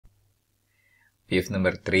Uppgift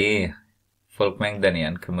nummer 3. Folkmängden i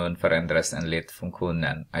en kommun förändras enligt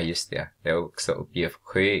funktionen. Ja, just det. Det är också uppgift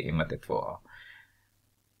 7 i matte 2.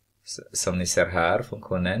 Som ni ser här,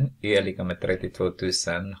 funktionen y är lika med 32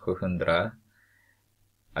 700.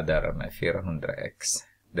 Ja, därmed 400x.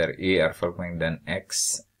 Där y är folkmängden x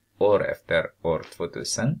år efter år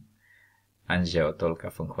 2000. Ange och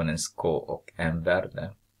tolka funktionens k och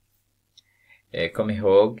m-värde. Kom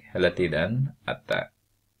ihåg hela tiden att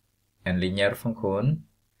en linjär funktion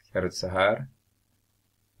ser ut så här.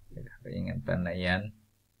 Jag har ingen penna igen.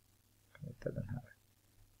 Kan vi ta den här.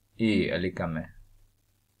 Y är lika med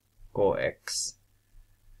kx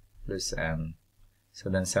plus m. Så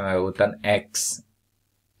den som är utan x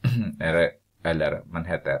eller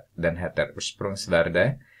den heter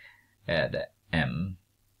ursprungsvärde är det m.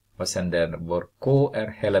 Och sen vår k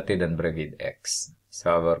är hela tiden bredvid x.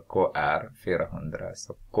 Så vår k är 400.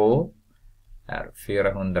 Så k är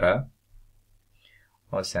 400.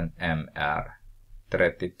 Och sen m är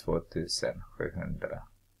 32 700.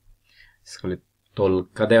 Skulle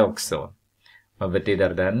tolka det också. Vad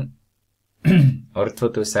betyder den? År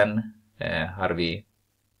 2000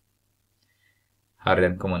 har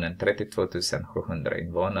den kommunen 32 700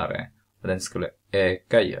 invånare. Och den skulle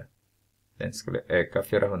öka ju. Den skulle öka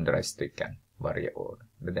 400 stycken varje år.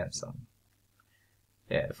 Det är den som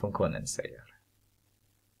funktionen säger.